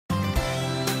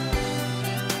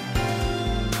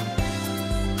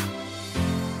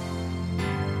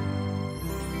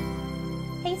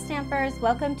Stampers,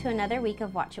 welcome to another week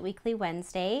of Watch It Weekly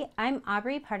Wednesday. I'm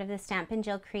Aubrey, part of the Stampin'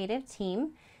 Jill creative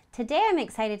team. Today I'm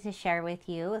excited to share with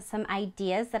you some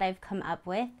ideas that I've come up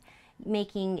with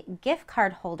making gift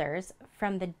card holders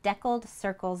from the Deckled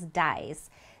Circles Dies.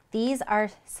 These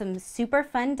are some super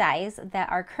fun dies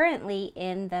that are currently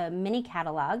in the mini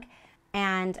catalog,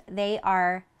 and they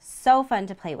are so fun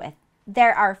to play with.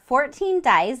 There are 14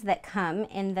 dies that come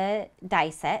in the die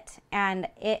set, and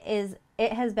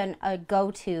it has been a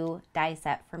go-to die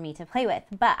set for me to play with,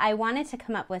 but I wanted to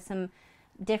come up with some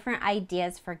different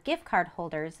ideas for gift card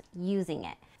holders using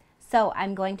it. So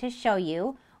I'm going to show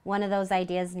you one of those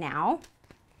ideas now.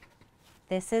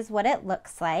 This is what it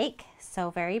looks like.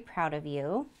 So very proud of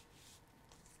you.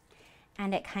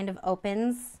 And it kind of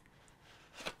opens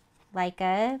like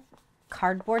a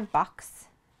cardboard box,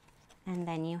 and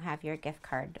then you have your gift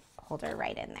card holder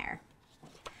right in there.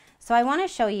 So I want to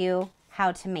show you how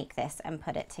to make this and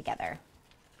put it together.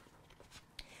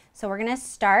 So we're going to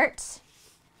start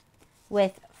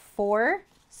with 4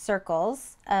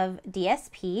 circles of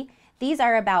DSP. These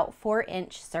are about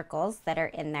 4-inch circles that are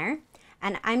in there,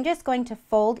 and I'm just going to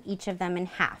fold each of them in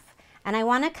half. And I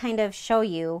want to kind of show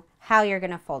you how you're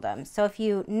going to fold them. So if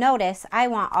you notice, I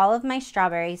want all of my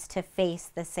strawberries to face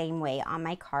the same way on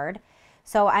my card.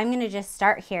 So I'm going to just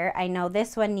start here. I know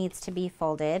this one needs to be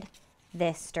folded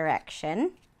this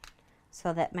direction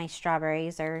so that my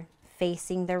strawberries are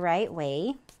facing the right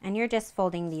way. And you're just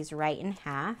folding these right in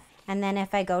half. And then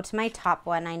if I go to my top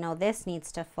one, I know this needs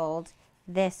to fold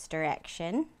this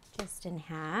direction, just in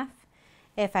half.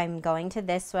 If I'm going to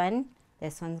this one's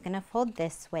going to fold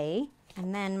this way.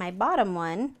 And then my bottom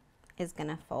one is going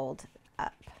to fold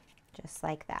up, just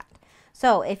like that.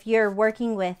 So if you're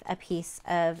working with a piece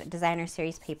of designer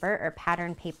series paper or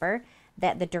pattern paper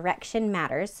that the direction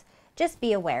matters, just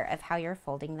be aware of how you're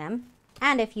folding them.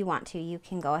 And if you want to, you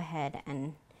can go ahead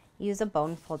and use a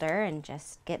bone folder and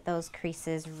just get those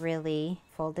creases really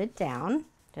folded down,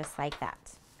 just like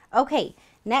that. Okay,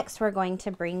 next we're going to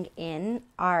bring in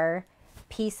our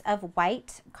piece of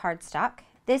white cardstock.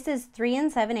 This is 3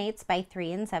 7/8 by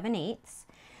 3 7/8.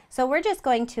 So we're just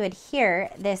going to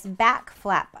adhere this back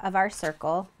flap of our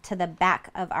circle to the back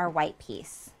of our white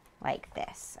piece, like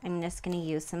this. I'm just going to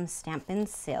use some Stampin'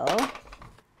 Sil,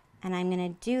 and I'm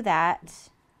going to do that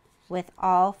with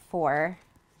all 4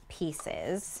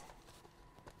 pieces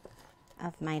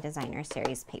of my designer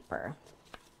series paper.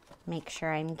 Make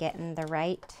sure I'm getting the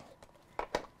right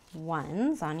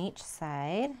ones on each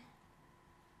side,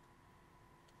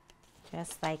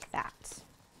 just like that.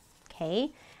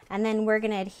 Okay, and then we're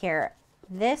going to adhere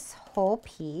this whole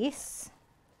piece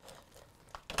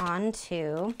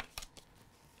onto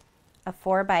a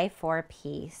 4x4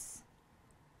 piece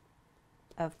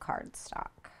of cardstock,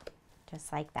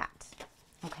 just like that.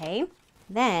 Okay,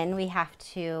 then we have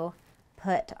to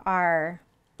put our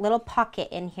little pocket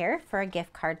in here for a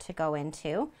gift card to go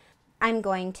into. I'm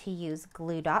going to use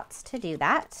glue dots to do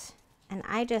that, and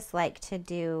I just like to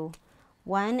do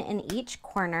 1 in each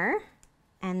corner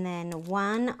and then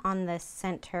 1 on the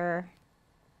center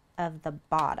of the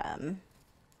bottom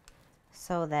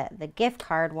so that the gift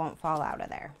card won't fall out of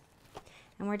there.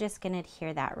 And we're just going to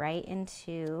adhere that right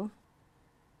into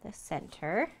the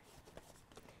center,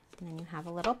 and then you have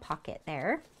a little pocket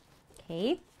there.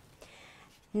 Okay,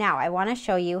 now I want to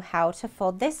show you how to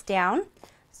fold this down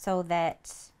so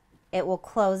that it will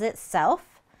close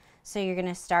itself. So you're going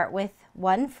to start with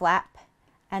 1 flap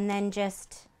and then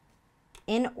just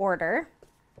in order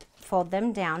fold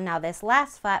them down. Now this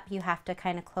last flap you have to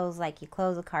kind of close like you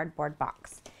close a cardboard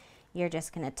box. You're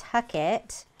just going to tuck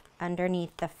it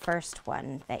underneath the first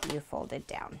one that you folded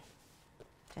down,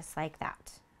 just like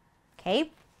that.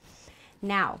 Okay,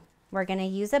 now we're going to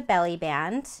use a belly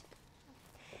band.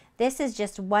 This is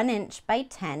just 1 inch by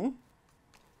 10,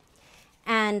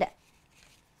 and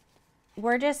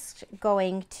we're just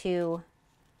going to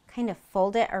kind of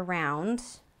fold it around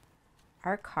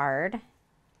our card.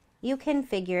 You can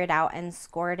figure it out and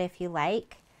score it if you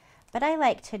like, but I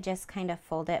like to just kind of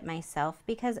fold it myself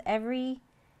because every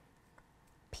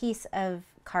piece of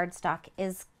cardstock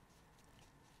is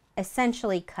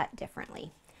essentially cut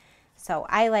differently. So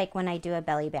I like when I do a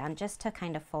belly band just to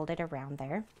kind of fold it around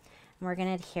there. And we're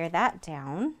going to adhere that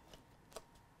down.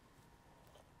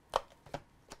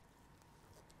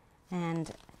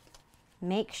 And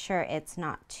make sure it's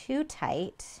not too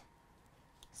tight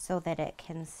so that it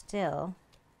can still,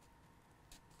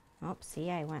 oops,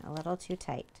 see, I went a little too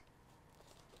tight.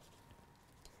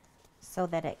 So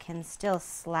that it can still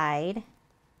slide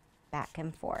back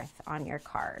and forth on your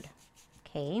card.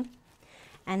 Okay,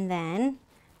 and then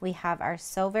we have our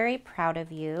So Very Proud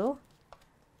of You.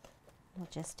 We'll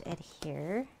just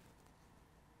adhere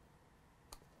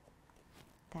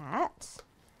that.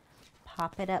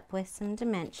 Pop it up with some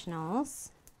dimensionals.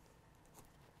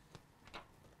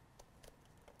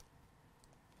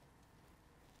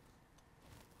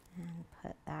 And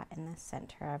put that in the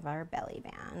center of our belly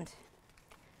band,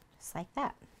 just like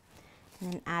that.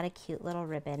 And then add a cute little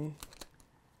ribbon.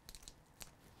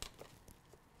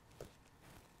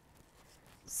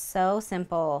 So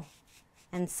simple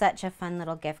and such a fun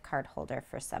little gift card holder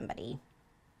for somebody.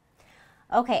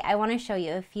 Okay, I want to show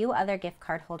you a few other gift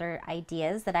card holder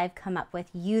ideas that I've come up with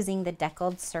using the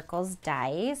Deckled Circles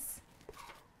dies.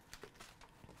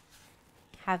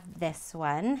 Have this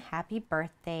one, Happy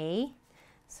Birthday.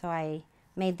 So I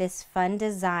made this fun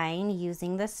design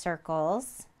using the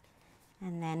circles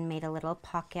and then made a little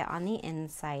pocket on the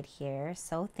inside here.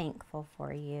 So thankful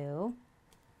for you.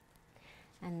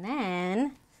 And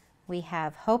then we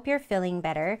have Hope You're Feeling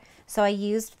Better. So I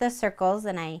used the circles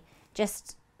and I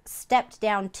just stepped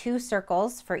down 2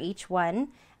 circles for each one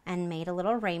and made a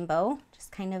little rainbow,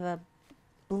 just kind of a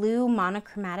blue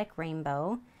monochromatic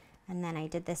rainbow. And then I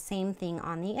did the same thing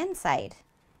on the inside.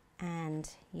 And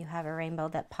you have a rainbow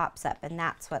that pops up, and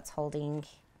that's what's holding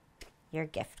your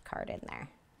gift card in there.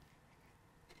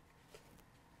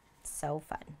 So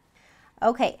fun.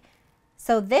 Okay,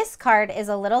 so this card is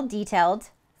a little detailed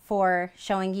for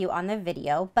showing you on the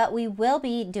video, but we will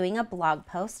be doing a blog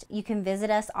post. You can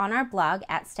visit us on our blog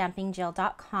at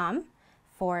stampingjill.com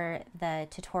for the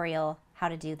tutorial how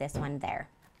to do this one there.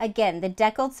 Again, the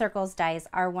Deckled Circles dies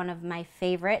are one of my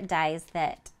favorite dies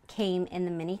that came in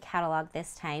the mini catalog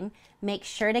this time. Make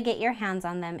sure to get your hands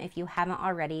on them if you haven't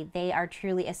already. They are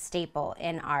truly a staple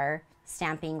in our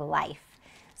stamping life.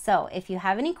 So if you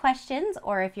have any questions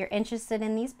or if you're interested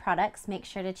in these products, make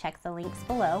sure to check the links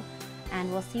below, and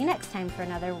we'll see you next time for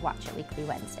another Watch It Weekly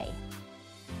Wednesday.